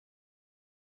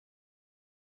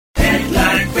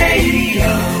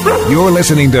You're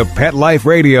listening to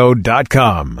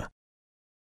PetLifeRadio.com.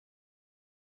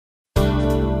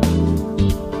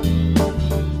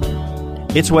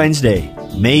 It's Wednesday,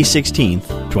 May 16th,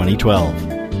 2012.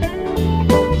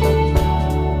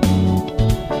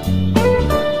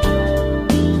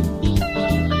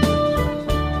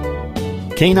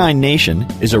 Canine Nation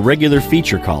is a regular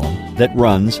feature column that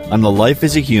runs on the Life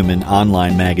as a Human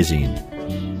online magazine.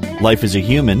 Life as a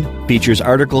Human features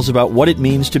articles about what it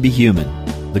means to be human,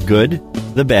 the good,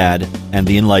 the bad, and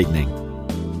the enlightening.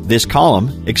 This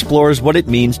column explores what it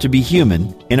means to be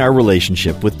human in our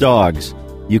relationship with dogs.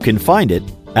 You can find it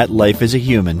at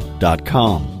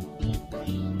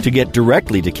lifeasahuman.com. To get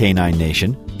directly to Canine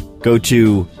Nation, go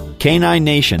to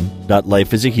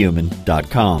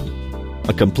caninenation.lifeasahuman.com.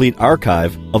 A complete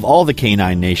archive of all the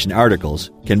Canine Nation articles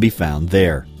can be found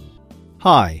there.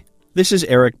 Hi, this is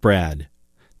Eric Brad.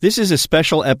 This is a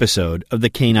special episode of the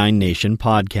Canine Nation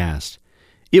podcast.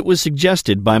 It was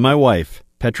suggested by my wife,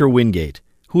 Petra Wingate,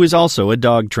 who is also a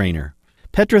dog trainer.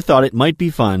 Petra thought it might be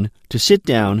fun to sit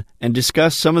down and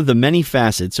discuss some of the many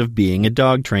facets of being a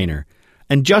dog trainer.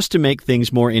 And just to make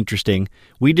things more interesting,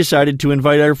 we decided to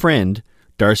invite our friend,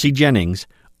 Darcy Jennings,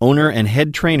 owner and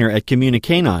head trainer at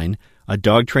Communicanine, a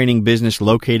dog training business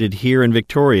located here in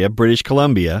Victoria, British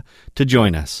Columbia, to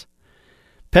join us.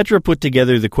 Petra put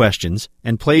together the questions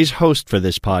and plays host for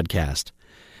this podcast.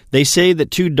 They say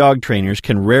that two dog trainers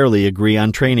can rarely agree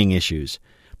on training issues,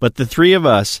 but the three of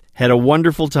us had a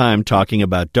wonderful time talking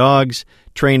about dogs,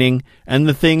 training, and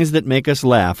the things that make us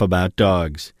laugh about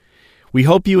dogs. We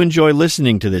hope you enjoy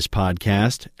listening to this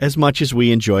podcast as much as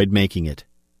we enjoyed making it.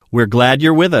 We're glad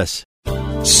you're with us.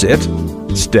 Sit.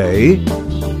 Stay.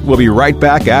 We'll be right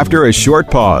back after a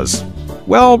short pause.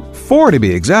 Well, 4 to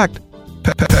be exact.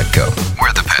 Petco,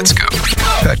 where the pets go.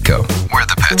 Petco, where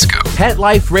the pets go. Pet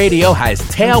Life Radio has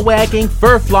tail-wagging,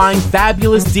 fur-flying,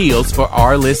 fabulous deals for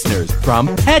our listeners from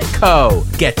Petco.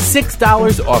 Get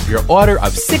 $6 off your order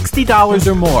of $60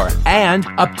 or more and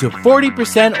up to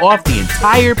 40% off the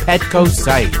entire Petco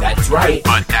site. That's right.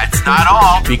 But that's not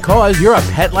all. Because you're a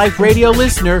Pet Life Radio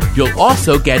listener, you'll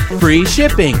also get free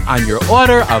shipping on your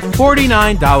order of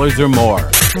 $49 or more.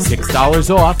 $6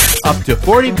 off, up to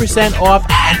 40% off,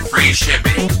 and free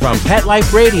shipping from Pet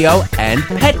Life Radio and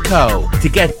Petco. To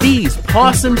get these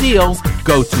awesome deals,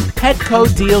 go to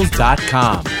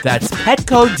PetcoDeals.com. That's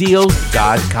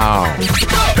PetcoDeals.com.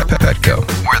 Petco,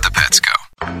 where the pets go.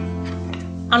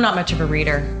 I'm not much of a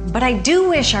reader, but I do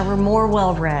wish I were more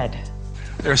well-read.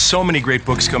 There are so many great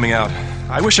books coming out.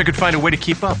 I wish I could find a way to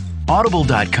keep up.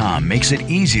 Audible.com makes it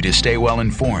easy to stay well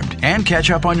informed and catch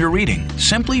up on your reading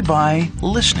simply by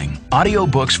listening.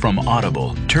 Audiobooks from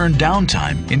Audible turn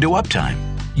downtime into uptime.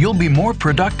 You'll be more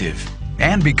productive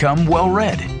and become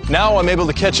well-read. Now I'm able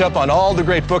to catch up on all the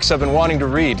great books I've been wanting to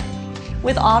read.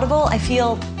 With Audible, I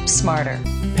feel smarter.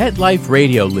 Pet Life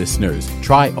Radio listeners,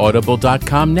 try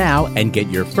Audible.com now and get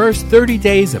your first 30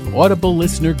 days of Audible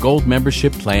Listener Gold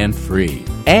membership plan free.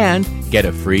 And get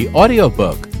a free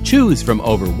audiobook. Choose from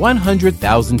over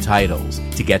 100,000 titles.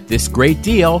 To get this great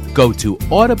deal, go to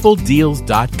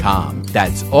audibledeals.com.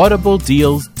 That's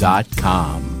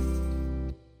audibledeals.com.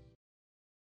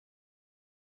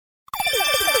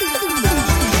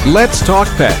 Let's Talk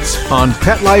Pets on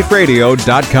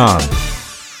PetLifeRadio.com.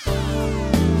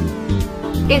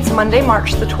 It's Monday,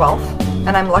 March the 12th,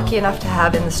 and I'm lucky enough to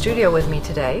have in the studio with me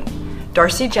today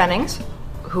Darcy Jennings,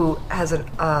 who has a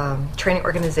training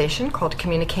organization called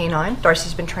Communicanine.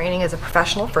 Darcy's been training as a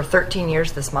professional for 13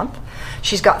 years this month.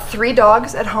 She's got 3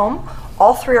 dogs at home.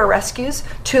 All 3 are rescues.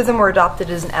 2 of them were adopted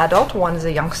as an adult. 1 is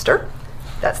a youngster.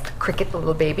 That's the Cricket, the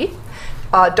little baby.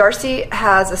 Darcy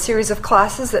has a series of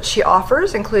classes that she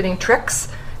offers, including tricks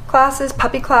classes,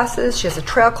 puppy classes. She has a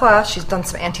trail class. She's done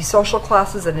some antisocial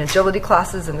classes and agility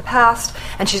classes in the past.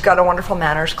 And she's got a wonderful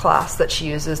manners class that she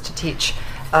uses to teach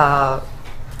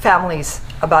families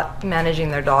about managing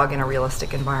their dog in a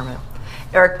realistic environment.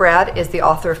 Eric Brad is the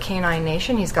author of Canine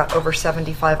Nation. He's got over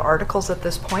 75 articles at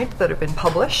this point that have been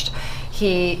published.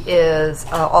 He is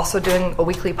also doing a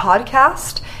weekly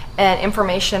podcast and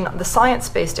information, the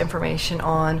science-based information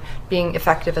on being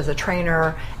effective as a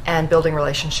trainer and building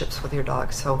relationships with your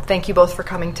dog. So thank you both for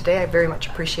coming today. I very much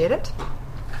appreciate it.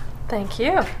 Thank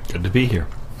you. Good to be here.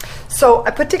 So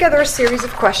I put together a series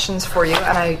of questions for you,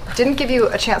 and I didn't give you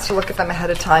a chance to look at them ahead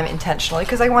of time intentionally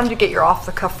because I wanted to get your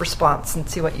off-the-cuff response and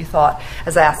see what you thought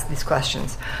as I asked these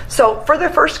questions. So for the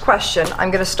first question, I'm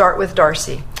going to start with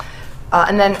Darcy.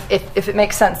 And then if it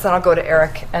makes sense, then I'll go to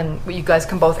Eric, and you guys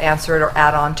can both answer it or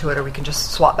add on to it, or we can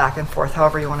just swap back and forth,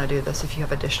 however you want to do this if you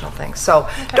have additional things. So,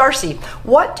 okay. Darcy,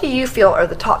 what do you feel are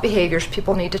the top behaviors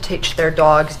people need to teach their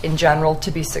dogs in general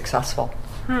to be successful?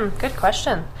 Good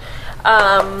question.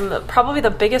 Probably the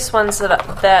biggest ones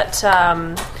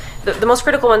the most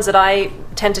critical ones that I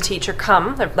tend to teach are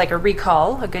they're like a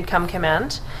recall, a good come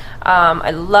command.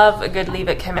 I love a good leave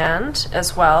it command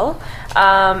as well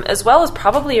as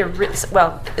probably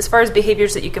as far as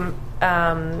behaviors that you can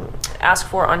ask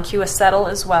for on cue, a settle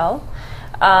as well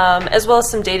as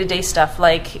some day-to-day stuff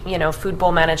like, food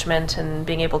bowl management and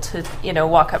being able to,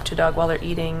 walk up to a dog while they're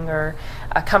eating or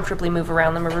comfortably move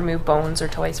around them or remove bones or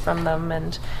toys from them.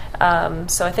 And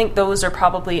so I think those are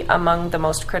probably among the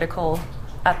most critical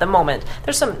at the moment.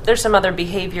 There's some other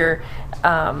behavior,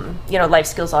 life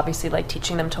skills, obviously, like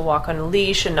teaching them to walk on a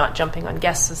leash and not jumping on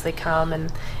guests as they come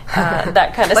and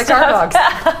that kind of like stuff. Like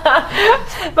our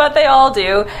dogs. But they all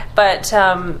do. But,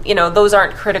 those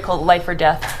aren't critical life or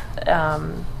death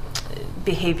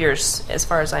behaviors as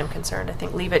far as I'm concerned. I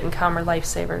think leave it and come are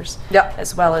lifesavers. Yep.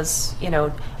 As well as,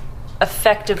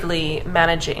 effectively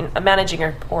managing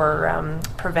or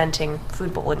preventing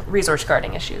food bowl and resource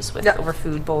guarding issues with over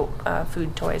food bowl,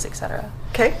 food toys, etc.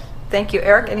 Okay, thank you,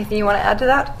 Eric. Anything you want to add to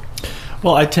that?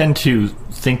 Well, I tend to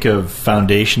think of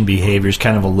foundation behaviors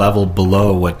kind of a level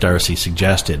below what Darcy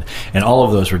suggested, and all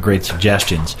of those were great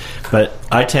suggestions. But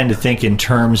I tend to think in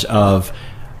terms of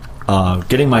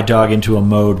getting my dog into a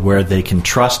mode where they can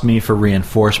trust me for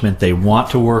reinforcement. They want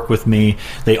to work with me.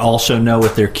 They also know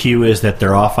what their cue is, that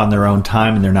they're off on their own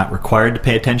time and they're not required to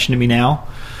pay attention to me now.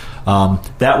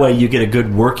 That way you get a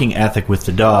good working ethic with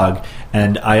the dog.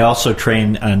 And I also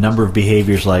train a number of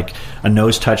behaviors like a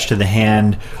nose touch to the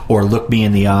hand or look me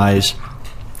in the eyes,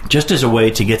 just as a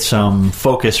way to get some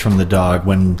focus from the dog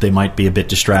when they might be a bit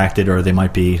distracted or they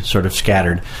might be sort of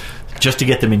scattered, just to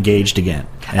get them engaged again.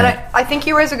 And I think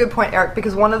you raise a good point, Eric,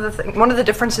 because one of the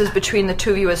differences between the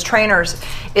two of you as trainers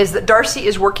is that Darcy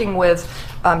is working with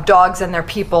dogs and their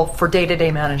people for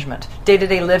day-to-day management,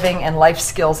 day-to-day living and life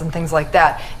skills and things like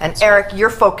that. And Eric,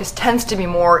 your focus tends to be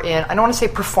more in, I don't want to say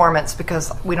performance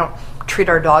because we don't treat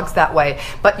our dogs that way,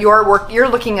 but you're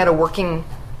looking at a working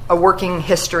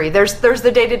history. There's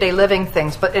the day-to-day living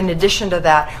things, but in addition to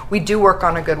that, we do work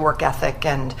on a good work ethic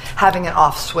and having an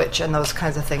off switch and those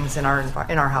kinds of things in our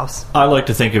house. I like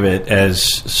to think of it as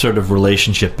sort of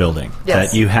relationship building.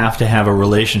 Yes. That you have to have a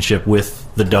relationship with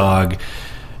the dog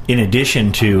in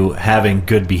addition to having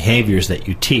good behaviors that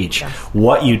you teach. Yes.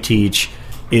 What you teach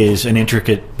is an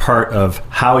intricate part of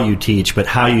how you teach, but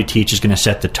how you teach is going to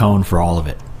set the tone for all of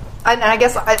it. And I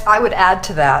guess I would add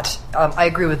to that, I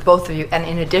agree with both of you, and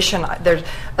in addition,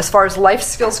 as far as life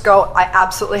skills go, I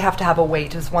absolutely have to have a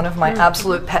weight. It's one of my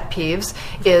absolute pet peeves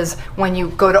is when you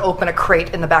go to open a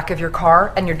crate in the back of your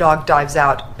car and your dog dives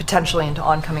out, potentially into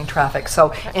oncoming traffic.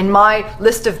 So in my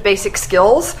list of basic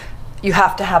skills, you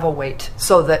have to have a weight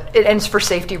so that it ends for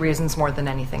safety reasons more than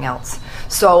anything else.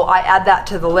 So I add that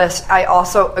to the list. I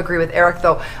also agree with Eric,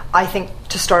 though. I think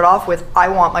to start off with, I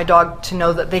want my dog to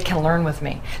know that they can learn with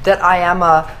me, that I am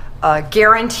a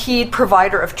guaranteed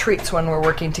provider of treats when we're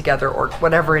working together or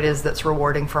whatever it is that's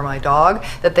rewarding for my dog,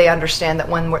 that they understand that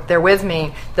when they're with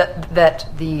me, that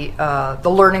the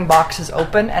learning box is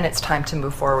open and it's time to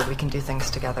move forward. We can do things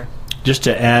together. Just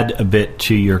to add a bit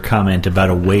to your comment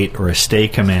about a wait or a stay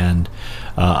command,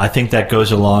 I think that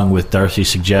goes along with Darcy's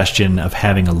suggestion of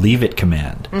having a leave it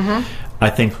command. Mm-hmm. I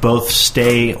think both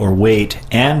stay or wait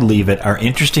and leave it are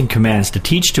interesting commands to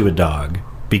teach to a dog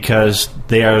because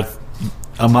they are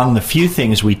among the few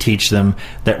things we teach them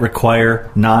that require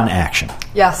non-action.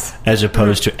 Yes. As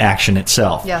opposed to action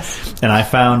itself. Yes. And I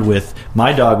found with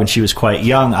my dog when she was quite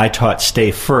young, I taught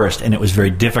stay first, and it was very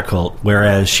difficult,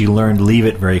 whereas she learned leave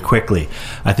it very quickly.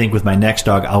 I think with my next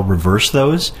dog, I'll reverse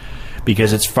those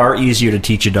because it's far easier to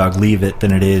teach a dog leave it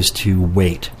than it is to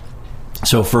wait.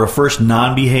 So for a first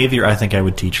non-behavior, I think I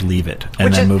would teach leave it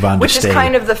and then move on to stay. Which is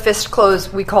kind of the fist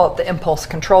close, we call it the impulse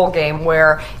control game,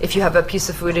 where if you have a piece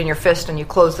of food in your fist and you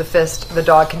close the fist, the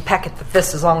dog can peck at the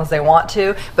fist as long as they want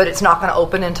to, but it's not going to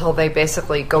open until they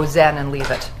basically go zen and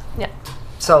leave it. Yeah.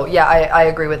 So, yeah, I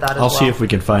agree with that as well. I'll see if we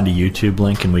can find a YouTube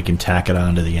link and we can tack it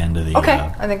on to the end of the Okay,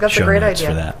 I think that's a great idea.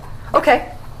 For that.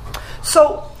 Okay.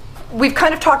 So we've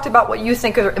kind of talked about what you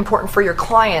think are important for your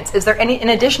clients. Is there in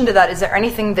addition to that, is there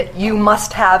anything that you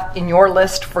must have in your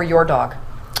list for your dog?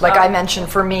 Like I mentioned,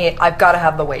 for me, I've got to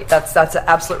have the weight. That's an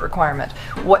absolute requirement.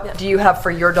 What do you have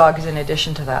for your dogs in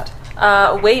addition to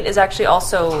that? Weight is actually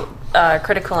also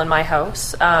critical in my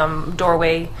house.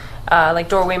 Doorway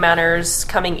manners,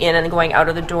 coming in and going out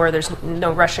of the door. There's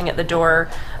no rushing at the door.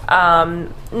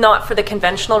 Not for the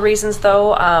conventional reasons,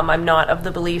 though. I'm not of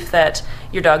the belief that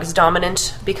your dog is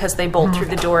dominant because they bolt through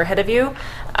the door ahead of you.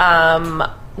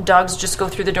 Dogs just go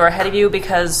through the door ahead of you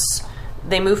because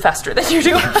they move faster than you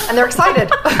do. And they're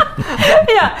excited.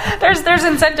 Yeah, there's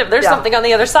incentive. There's something on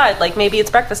the other side. Like maybe it's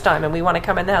breakfast time and we want to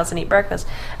come in the house and eat breakfast.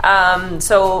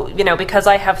 So, because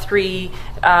I have 3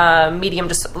 medium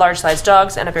to large-sized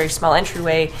dogs and a very small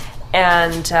entryway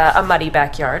and a muddy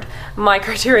backyard, my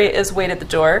criteria is wait at the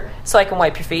door so I can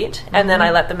wipe your feet, and then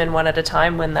I let them in one at a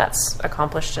time when that's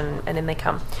accomplished, and in they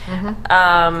come.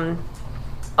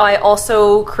 I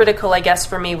also, critical, I guess,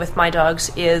 for me with my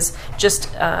dogs is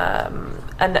just an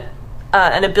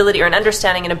ability or an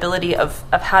understanding and ability of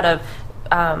how to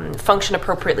function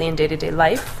appropriately in day-to-day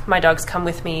life. My dogs come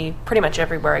with me pretty much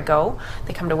everywhere I go.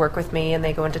 They come to work with me and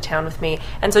they go into town with me.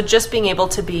 And so just being able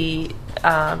to be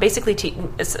basically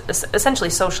essentially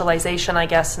socialization, I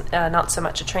guess, not so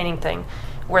much a training thing,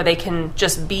 where they can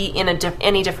just be in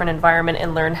any different environment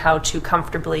and learn how to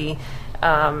comfortably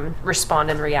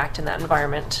respond and react in that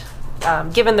environment.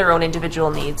 Given their own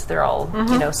individual needs, they're all,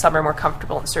 some are more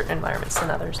comfortable in certain environments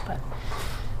than others. But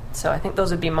so I think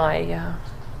those would be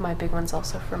my big ones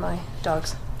also for my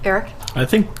dogs. Eric? I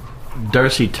think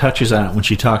Darcy touches on it when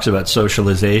she talks about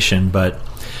socialization, but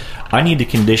I need to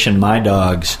condition my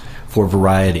dogs for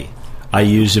variety. I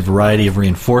use a variety of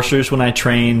reinforcers when I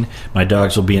train. My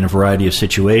dogs will be in a variety of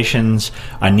situations.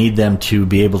 I need them to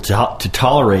be able to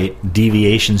tolerate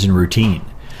deviations in routine.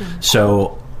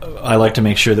 So I like to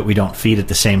make sure that we don't feed at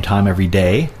the same time every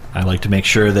day. I like to make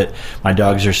sure that my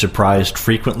dogs are surprised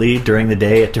frequently during the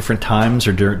day at different times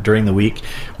or during the week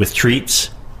with treats.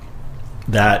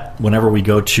 That whenever we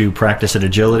go to practice at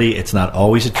agility, it's not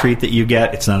always a treat that you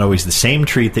get. It's not always the same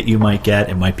treat that you might get.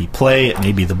 It might be play. It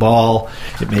may be the ball.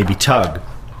 It may be tug.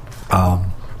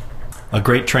 A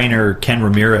great trainer, Ken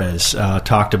Ramirez,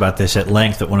 talked about this at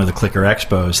length at one of the Clicker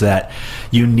Expos, that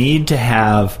you need to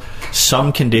have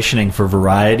some conditioning for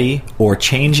variety, or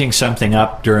changing something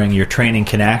up during your training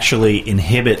can actually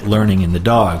inhibit learning in the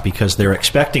dog because they're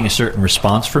expecting a certain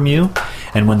response from you,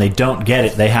 and when they don't get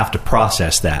it, they have to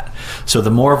process that. So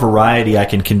the more variety I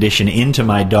can condition into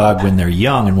my dog when they're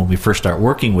young and when we first start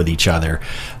working with each other,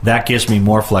 that gives me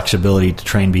more flexibility to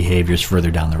train behaviors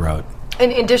further down the road.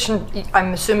 In addition,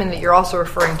 I'm assuming that you're also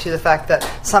referring to the fact that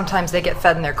sometimes they get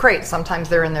fed in their crate. Sometimes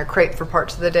they're in their crate for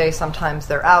parts of the day. Sometimes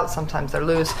they're out. Sometimes they're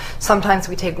loose. Sometimes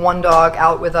we take one dog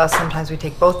out with us. Sometimes we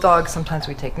take both dogs. Sometimes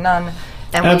we take none.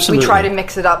 And we try to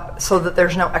mix it up so that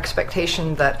there's no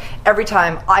expectation that every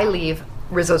time I leave,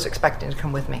 Rizzo's expecting to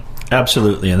come with me.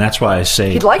 Absolutely, and that's why I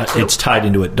say it's tied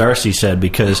into what Darcy said,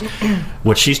 because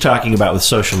what she's talking about with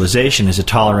socialization is a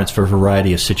tolerance for a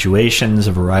variety of situations,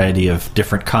 a variety of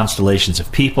different constellations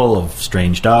of people, of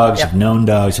strange dogs, of known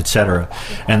dogs, etc.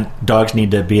 And dogs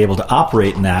need to be able to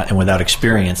operate in that, and without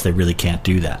experience, they really can't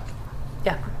do that.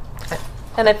 Yeah.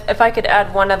 And if I could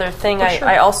add one other thing,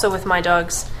 I also, with my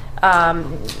dogs,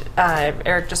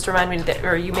 Eric just reminded me,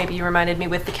 or you reminded me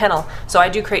with the kennel. So I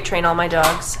do crate train all my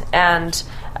dogs, and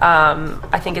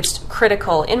I think it's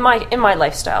critical in my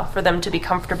lifestyle for them to be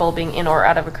comfortable being in or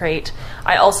out of a crate.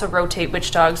 I also rotate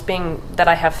which dogs, being that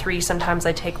I have 3. Sometimes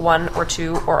I take 1 or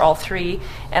 2 or all 3,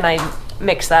 and I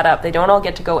mix that up. They don't all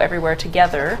get to go everywhere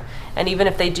together, and even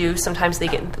if they do, sometimes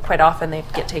quite often they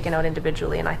get taken out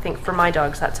individually. And I think for my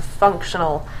dogs, that's a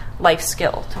functional life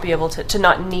skill to be able to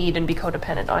not need and be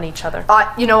codependent on each other.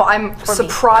 I'm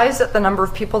surprised at the number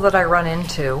of people that I run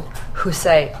into who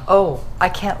say, "Oh, I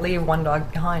can't leave one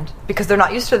dog behind," because they're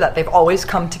not used to that. They've always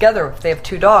come together. If they have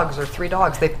 2 dogs or 3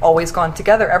 dogs, they've always gone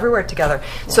together, everywhere together.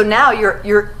 So now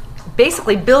you're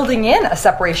basically building in a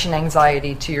separation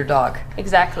anxiety to your dog.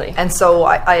 Exactly. And so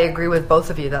I agree with both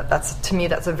of you. That's to me,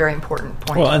 that's a very important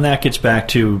point. Well, and that gets back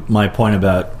to my point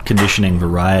about conditioning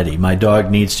variety. My dog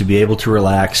needs to be able to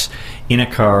relax in a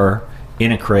car,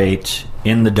 in a crate,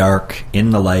 in the dark,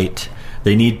 in the light.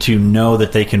 They need to know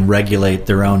that they can regulate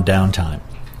their own downtime.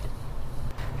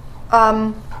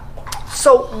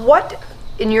 So what,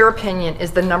 in your opinion,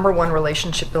 is the number one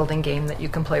relationship building game that you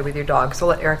can play with your dog? So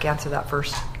let Eric answer that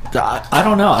first. I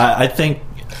don't know.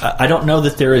 I don't know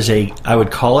that there is I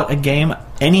would call it a game.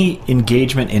 Any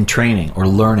engagement in training or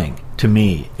learning, to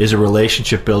me, is a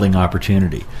relationship building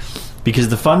opportunity. Because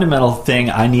the fundamental thing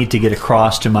I need to get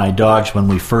across to my dogs when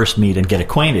we first meet and get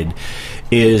acquainted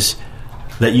is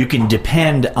that you can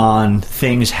depend on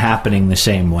things happening the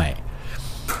same way.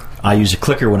 I use a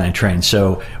clicker when I train,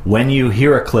 so when you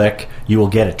hear a click, you will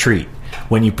get a treat.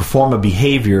 When you perform a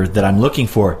behavior that I'm looking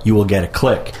for, you will get a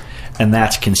click. And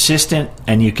that's consistent,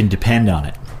 and you can depend on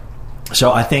it.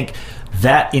 So I think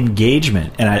that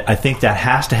engagement, and I think that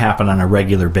has to happen on a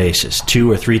regular basis,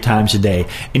 2 or 3 times a day,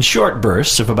 in short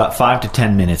bursts of about 5 to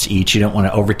 10 minutes each. You don't want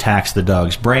to overtax the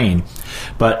dog's brain.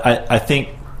 But I think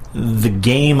the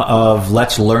game of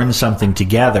let's learn something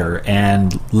together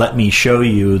and let me show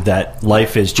you that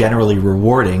life is generally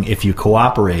rewarding if you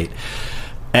cooperate.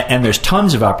 And there's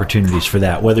tons of opportunities for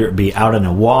that, whether it be out on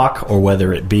a walk or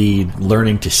whether it be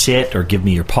learning to sit or give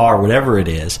me your paw or whatever it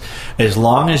is. As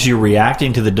long as you're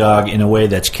reacting to the dog in a way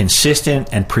that's consistent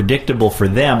and predictable for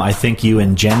them, I think you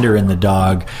engender in the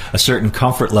dog a certain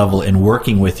comfort level in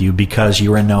working with you because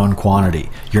you're a known quantity.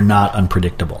 You're not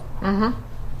unpredictable.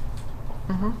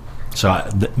 Mm-hmm. Mm-hmm. So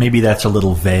maybe that's a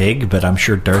little vague, but I'm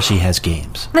sure Darcy has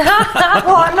games. Well,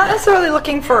 I'm not necessarily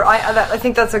looking for. I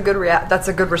think that's a good that's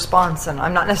a good response, and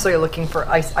I'm not necessarily looking for.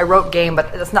 I wrote game,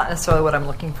 but that's not necessarily what I'm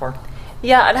looking for.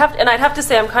 Yeah, I'd have to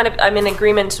say I'm in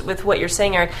agreement with what you're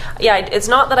saying, Eric. Yeah, it's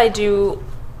not that I do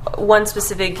one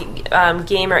specific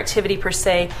game or activity per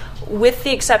se, with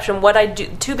the exception what I do.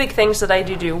 Two big things that I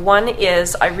do. One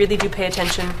is I really do pay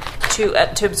attention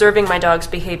to observing my dog's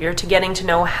behavior, to getting to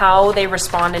know how they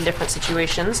respond in different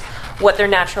situations, what their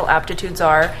natural aptitudes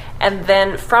are, and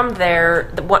then from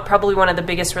there, probably one of the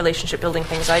biggest relationship building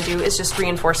things I do is just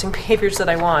reinforcing behaviors that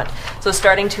I want. So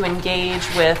starting to engage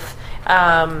with,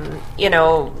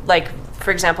 like, for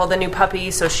example, the new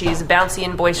puppy, so she's bouncy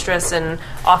and boisterous and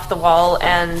off the wall,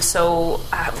 and so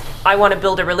I want to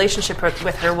build a relationship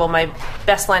with her. Well,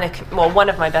 one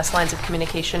of my best lines of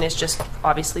communication is just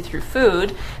obviously through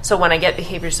food. So when I get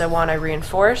behaviors I want, I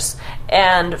reinforce,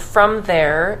 and from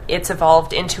there, it's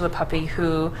evolved into a puppy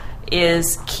who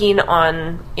is keen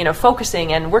on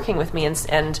focusing and working with me,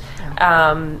 and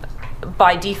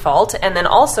by default, and then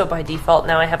also by default,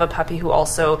 now I have a puppy who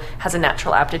also has a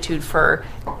natural aptitude for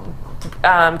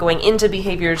going into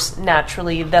behaviors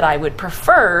naturally that I would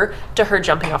prefer to her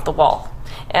jumping off the wall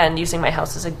and using my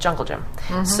house as a jungle gym.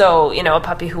 Mm-hmm. So, a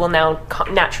puppy who will now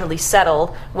naturally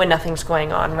settle when nothing's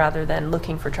going on rather than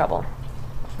looking for trouble.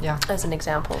 Yeah, as an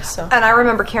example. So, and I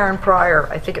remember Karen Pryor,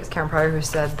 I think it was Karen Pryor who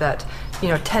said that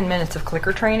 10 minutes of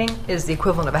clicker training is the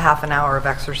equivalent of a half an hour of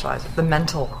exercise. The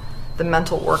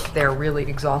mental work there really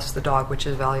exhausts the dog, which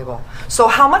is valuable. So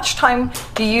how much time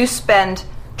do you spend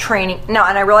training now?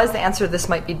 And I realize the answer to this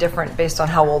might be different based on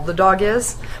how old the dog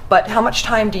is, but how much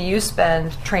time do you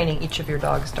spend training each of your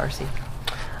dogs, Darcy?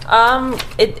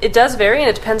 It does vary, and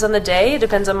it depends on the day. It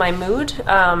depends on my mood.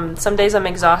 Some days I'm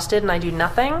exhausted and I do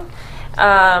nothing.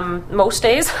 Most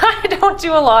days I don't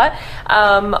do a lot.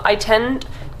 I tend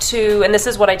to, and this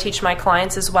is what I teach my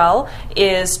clients as well,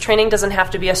 is training doesn't have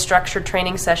to be a structured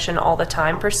training session all the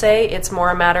time per se. It's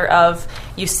more a matter of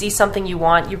you see something you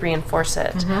want, you reinforce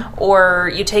it. Mm-hmm.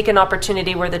 Or you take an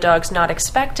opportunity where the dog's not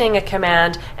expecting a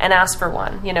command and ask for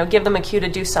one. Give them a cue to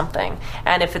do something.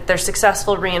 And if they're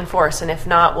successful, reinforce. And if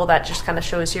not, well, that just kind of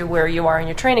shows you where you are in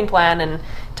your training plan and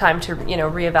time to,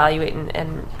 reevaluate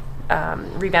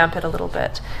and revamp it a little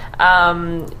bit.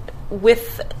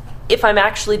 If I'm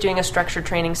actually doing a structured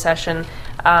training session,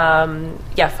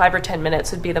 5 or 10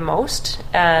 minutes would be the most.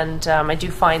 And I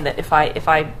do find that if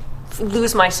I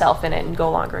lose myself in it and go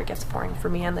longer, it gets boring for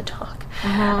me and the dog.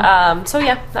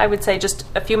 Mm-hmm. I would say just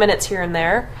a few minutes here and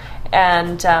there.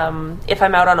 And if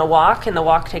I'm out on a walk and the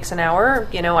walk takes an hour,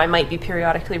 I might be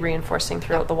periodically reinforcing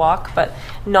throughout the walk, but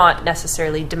not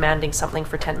necessarily demanding something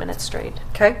for 10 minutes straight.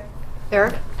 Okay.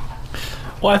 Eric?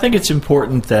 Well, I think it's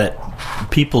important that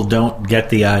people don't get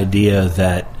the idea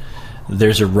that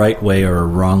there's a right way or a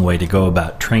wrong way to go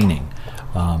about training.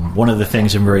 One of the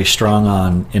things I'm very strong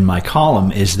on in my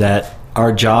column is that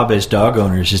our job as dog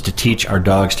owners is to teach our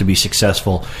dogs to be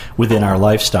successful within our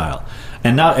lifestyle.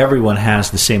 And not everyone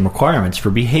has the same requirements for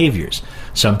behaviors.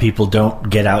 Some people don't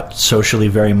get out socially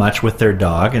very much with their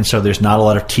dog, and so there's not a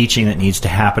lot of teaching that needs to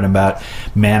happen about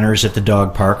manners at the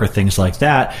dog park or things like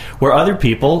that, where other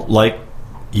people, like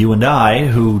you and I,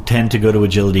 who tend to go to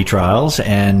agility trials,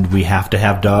 and we have to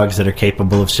have dogs that are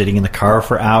capable of sitting in the car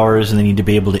for hours, and they need to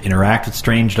be able to interact with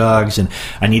strange dogs, and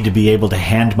I need to be able to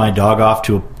hand my dog off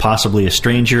to possibly a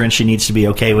stranger, and she needs to be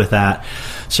okay with that.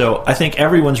 So I think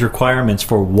everyone's requirements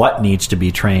for what needs to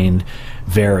be trained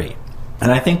vary.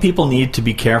 And I think people need to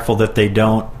be careful that they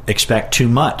don't expect too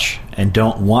much and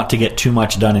don't want to get too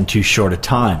much done in too short a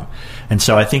time. And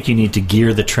so I think you need to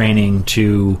gear the training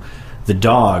to the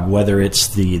dog, whether it's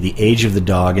the age of the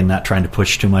dog and not trying to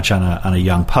push too much on a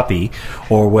young puppy,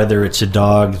 or whether it's a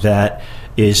dog that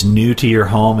is new to your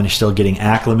home and is still getting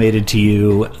acclimated to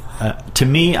you. To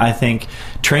me, I think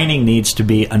training needs to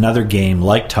be another game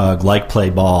like tug, like play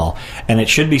ball, and it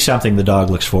should be something the dog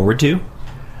looks forward to.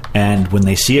 And when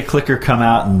they see a clicker come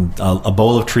out and a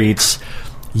bowl of treats,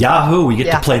 yahoo, we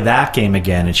get to play that game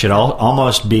again. It should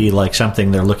almost be like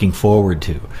something they're looking forward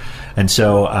to. And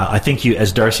so I think,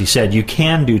 as Darcy said, you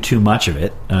can do too much of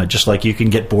it, just like you can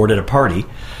get bored at a party.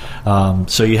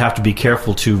 So you have to be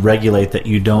careful to regulate that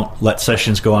you don't let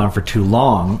sessions go on for too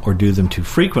long or do them too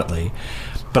frequently.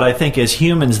 But I think as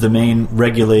humans, the main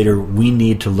regulator we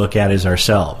need to look at is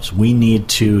ourselves. We need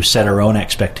to set our own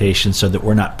expectations so that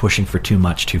we're not pushing for too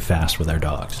much too fast with our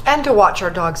dogs. And to watch our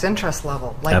dog's interest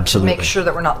level. Like Absolutely. To make sure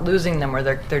that we're not losing them or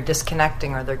they're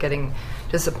disconnecting or they're getting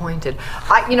disappointed.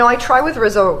 I try with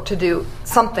Rizzo to do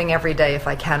something every day if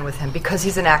I can with him because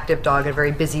he's an active dog, a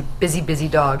very busy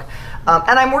dog.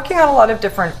 And I'm working on a lot of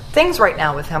different things right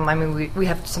now with him. I mean, we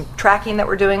have some tracking that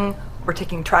we're doing. We're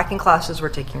taking tracking classes, we're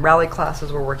taking rally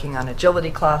classes, we're working on agility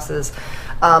classes.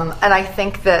 And I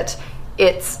think that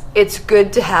it's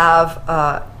good to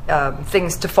have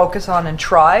things to focus on and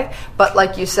try. But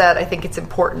like you said, I think it's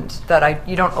important that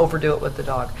you don't overdo it with the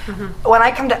dog. Mm-hmm. When I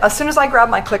come to, as soon as I grab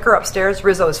my clicker upstairs,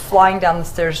 Rizzo is flying down the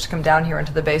stairs to come down here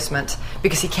into the basement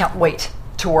because he can't wait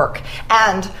to work.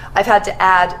 And I've had to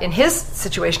add, in his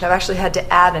situation, I've actually had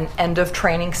to add an end of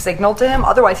training signal to him.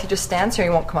 Otherwise, he just stands here,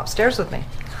 he won't come upstairs with me.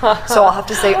 So I'll have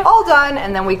to say, all done,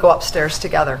 and then we go upstairs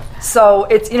together. So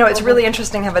it's really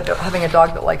interesting having a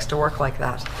dog that likes to work like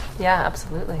that. Yeah,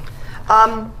 absolutely.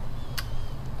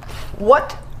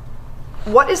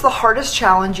 What is the hardest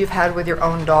challenge you've had with your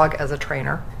own dog as a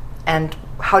trainer? And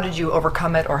how did you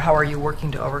overcome it, or how are you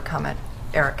working to overcome it?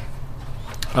 Eric?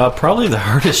 Probably the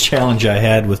hardest challenge I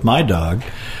had with my dog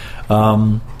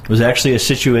was actually a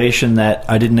situation that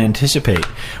I didn't anticipate.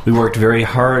 We worked very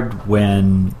hard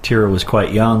when Tira was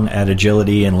quite young at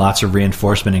agility and lots of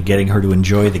reinforcement and getting her to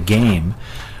enjoy the game.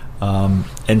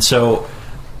 And so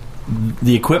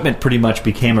the equipment pretty much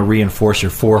became a reinforcer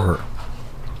for her.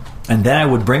 And then I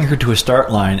would bring her to a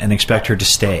start line and expect her to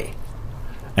stay.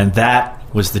 And that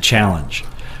was the challenge.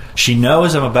 She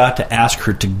knows I'm about to ask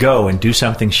her to go and do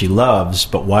something she loves,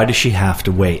 but why does she have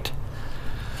to wait?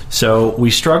 So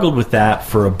we struggled with that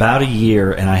for about a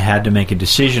year, and I had to make a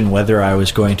decision whether I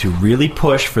was going to really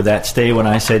push for that stay when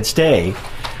I said stay,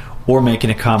 or make an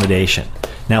accommodation.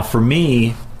 Now for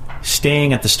me,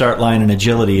 staying at the start line in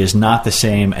agility is not the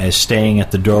same as staying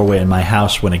at the doorway in my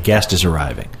house when a guest is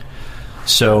arriving.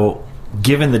 So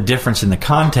given the difference in the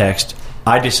context,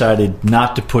 I decided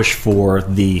not to push for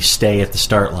the stay at the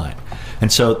start line. And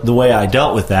so the way I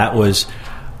dealt with that was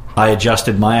I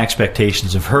adjusted my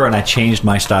expectations of her and I changed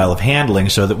my style of handling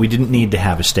so that we didn't need to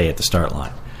have a stay at the start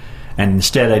line. And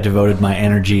instead I devoted my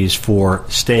energies for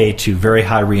stay to very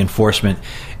high reinforcement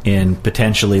in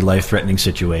potentially life-threatening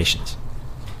situations.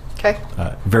 Okay.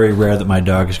 Very rare that my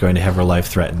dog is going to have her life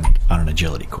threatened on an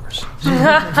agility course.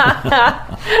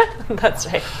 That's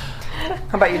right.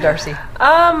 How about you, Darcy?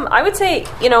 I would say,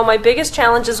 my biggest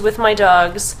challenges with my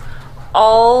dogs,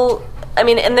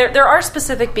 and there are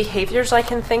specific behaviors I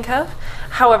can think of.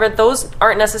 However, those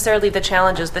aren't necessarily the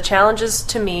challenges. The challenges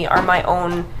to me are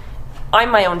I'm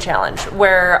my own challenge,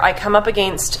 where I come up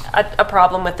against a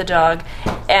problem with the dog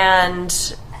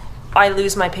and I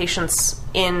lose my patience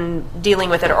in dealing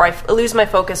with it, or I lose my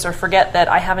focus or forget that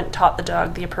I haven't taught the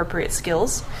dog the appropriate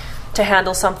skills to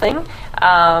handle something.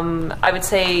 I would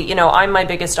say, I'm my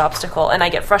biggest obstacle, and I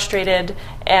get frustrated,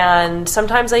 and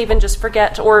sometimes I even just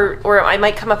forget, or I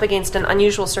might come up against an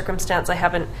unusual circumstance I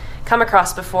haven't come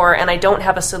across before, and I don't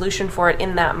have a solution for it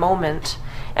in that moment,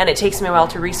 and it takes me a while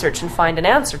to research and find an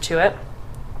answer to it.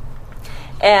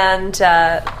 And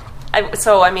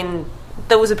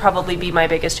those would probably be my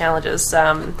biggest challenges.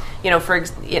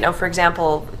 For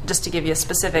example, just to give you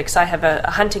specifics, I have a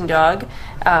hunting dog,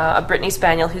 a Brittany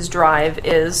Spaniel, whose drive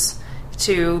is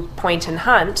to point and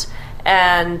hunt,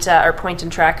 or point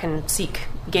and track and seek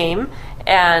game.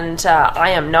 And I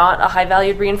am not a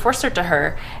high-valued reinforcer to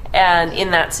her, and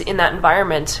in that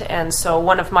environment. And so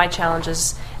one of my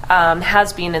challenges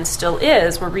has been and still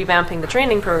is, we're revamping the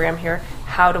training program here.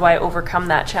 How do I overcome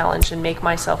that challenge and make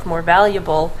myself more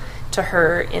valuable to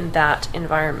her in that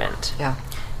environment? Yeah.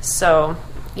 So,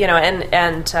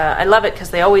 and I love it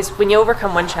because they always, when you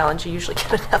overcome one challenge, you usually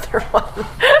get another one.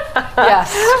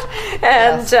 Yes.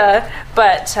 And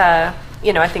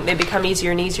I think they become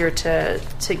easier and easier to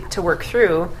work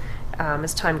through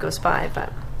as time goes by.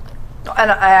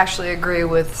 And I actually agree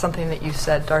with something that you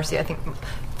said, Darcy. I think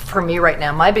for me right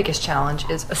now, my biggest challenge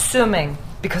is assuming,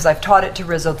 because I've taught it to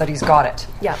Rizzo, that he's got it.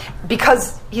 Yeah.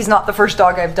 Because he's not the first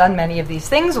dog I've done many of these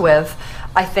things with,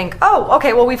 I think, oh,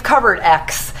 okay, well, we've covered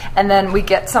X. And then we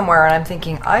get somewhere and I'm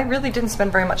thinking, I really didn't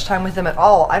spend very much time with him at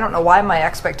all. I don't know why my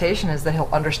expectation is that he'll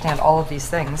understand all of these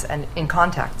things and in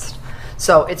context.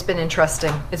 So it's been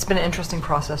interesting. It's been an interesting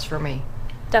process for me.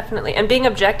 Definitely. And being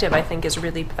objective, I think, is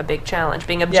really a big challenge.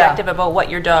 Being objective about what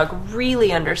your dog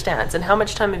really understands and how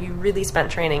much time have you really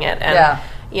spent training it. And,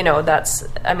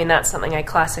 that's something I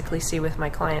classically see with my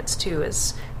clients, too,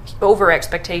 is over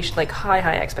expectation, like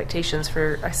high expectations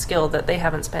for a skill that they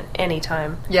haven't spent any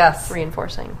time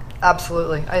reinforcing.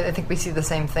 Absolutely. I think we see the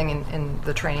same thing in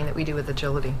the training that we do with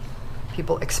agility.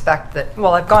 People expect that,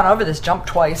 well, I've gone over this jump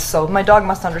twice, so my dog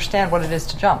must understand what it is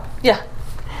to jump. Yeah.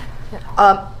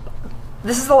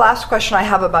 This is the last question I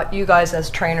have about you guys as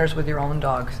trainers with your own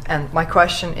dogs. And my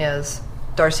question is,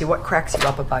 Darcy, what cracks you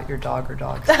up about your dog or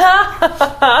dogs?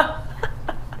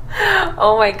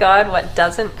 Oh my God, what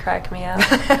doesn't crack me up?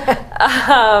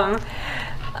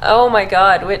 Oh my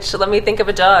God, let me think of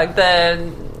a dog.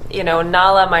 The,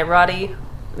 Nala, my Rottie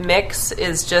mix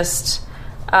is just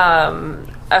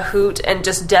a hoot and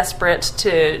just desperate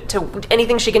to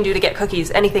anything she can do to get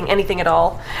cookies, anything at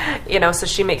all. So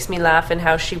she makes me laugh in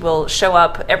how she will show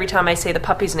up every time I say the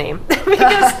puppy's name.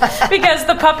 because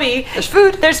the puppy,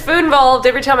 there's food involved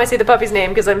every time I say the puppy's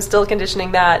name, because I'm still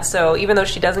conditioning that. So even though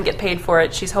she doesn't get paid for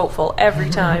it, she's hopeful every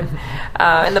time.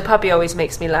 And the puppy always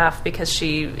makes me laugh because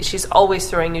she's always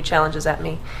throwing new challenges at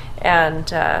me.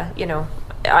 And,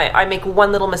 I make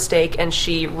one little mistake and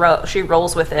she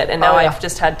rolls with it. And now I've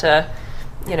just had to,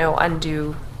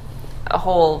 undo a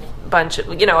whole bunch of,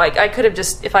 I could have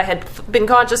just, if I had been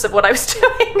conscious of what I was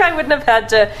doing, I wouldn't have had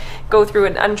to go through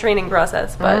an untraining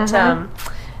process. But, so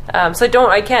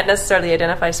I can't necessarily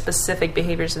identify specific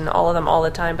behaviors in all of them all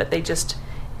the time, but they just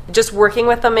working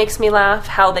with them makes me laugh.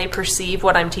 How they perceive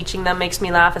what I'm teaching them makes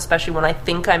me laugh, especially when I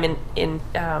think I'm in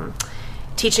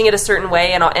teaching it a certain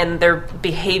way, and their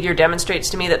behavior demonstrates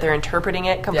to me that they're interpreting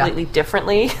it completely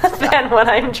differently than what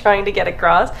I'm trying to get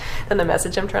across, than the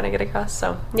message I'm trying to get across.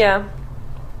 So, yeah.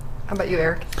 How about you,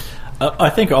 Eric?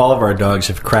 I think all of our dogs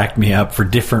have cracked me up for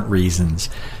different reasons.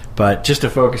 But just to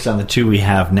focus on the two we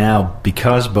have now,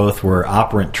 because both were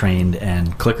operant trained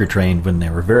and clicker trained when they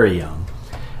were very young,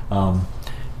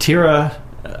 Tira,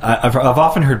 I've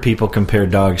often heard people compare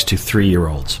dogs to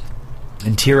 3-year-olds.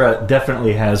 And Tira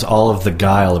definitely has all of the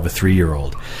guile of a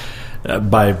 3-year-old,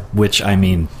 by which I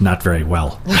mean not very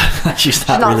well. She's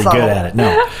not really good at it,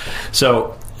 no.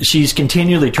 So she's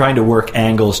continually trying to work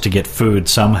angles to get food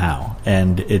somehow,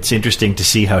 and it's interesting to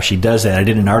see how she does that. I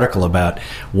did an article about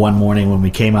one morning when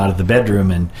we came out of the bedroom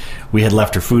and we had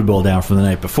left her food bowl down from the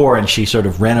night before, and she sort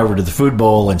of ran over to the food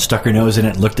bowl and stuck her nose in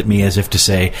it and looked at me as if to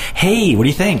say, "Hey, what do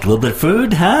you think? A little bit of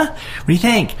food, huh? What do you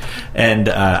think?" And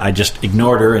I just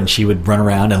ignored her, and she would run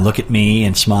around and look at me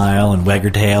and smile and wag her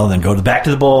tail and then go back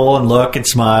to the bowl and look and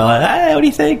smile. "Hey, what do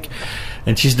you think?"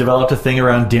 And she's developed a thing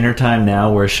around dinner time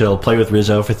now where she'll play with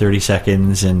Rizzo for 30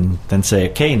 seconds and then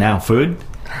say, "Okay, now food."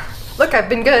 Look, I've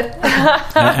been good.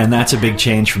 And that's a big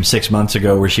change from 6 months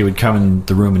ago, where she would come in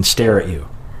the room and stare at you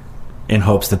in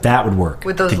hopes that would work.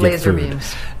 With those laser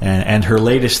beams. And her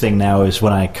latest thing now is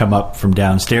when I come up from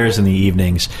downstairs in the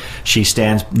evenings, she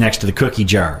stands next to the cookie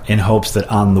jar in hopes that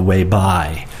on the way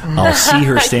by, I'll see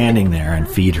her standing there and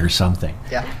feed her something.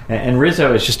 Yeah. And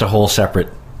Rizzo is just a whole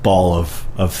separate ball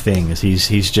of things.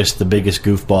 He's just the biggest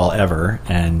goofball ever,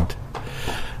 and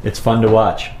it's fun to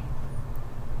watch.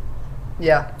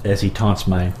 Yeah. As he taunts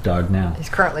my dog now. He's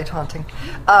currently taunting.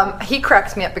 He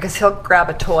cracks me up because he'll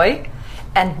grab a toy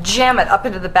and jam it up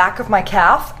into the back of my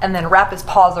calf and then wrap his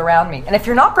paws around me. And if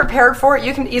you're not prepared for it,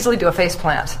 you can easily do a face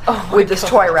plant with this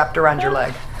toy wrapped around your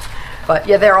leg. But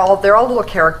yeah, they're all little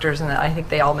characters, and I think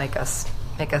they all make us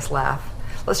laugh.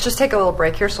 Let's just take a little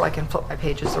break here so I can flip my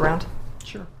pages around.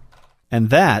 Sure.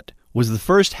 And that was the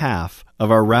first half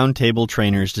of our Roundtable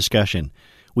Trainers discussion.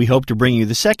 We hope to bring you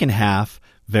the second half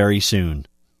very soon.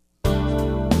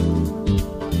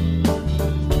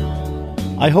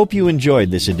 I hope you enjoyed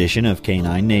this edition of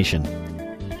Canine Nation.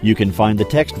 You can find the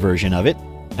text version of it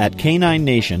at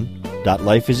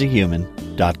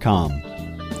caninenation.lifeasahuman.com.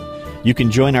 You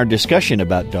can join our discussion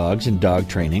about dogs and dog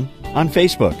training on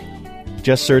Facebook.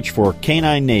 Just search for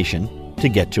Canine Nation to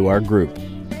get to our group.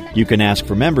 You can ask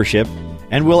for membership,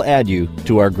 and we'll add you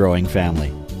to our growing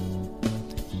family.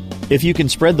 If you can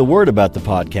spread the word about the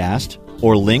podcast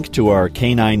or link to our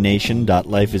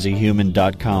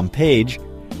caninenation.lifeasahuman.com page,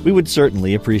 we would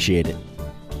certainly appreciate it.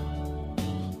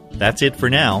 That's it for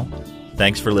now.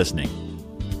 Thanks for listening.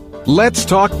 Let's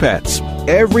Talk Pets,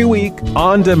 every week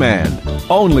on demand,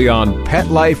 only on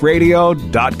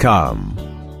PetLifeRadio.com.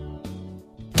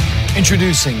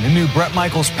 Introducing the new Bret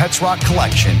Michaels Pets Rock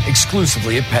collection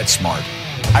exclusively at PetSmart.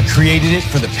 I created it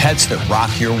for the pets that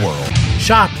rock your world.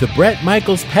 Shop the Bret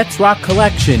Michaels Pets Rock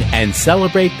collection and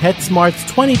celebrate PetSmart's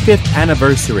 25th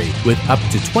anniversary with up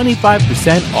to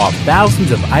 25% off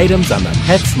thousands of items on the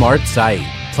PetSmart site.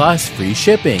 plus free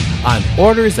shipping on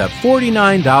orders of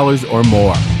 $49 or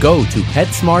more. Go to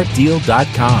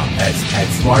PetSmartDeal.com. That's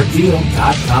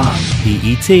PetSmartDeal.com.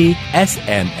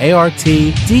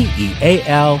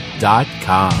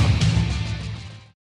 PetSmartDeal.com.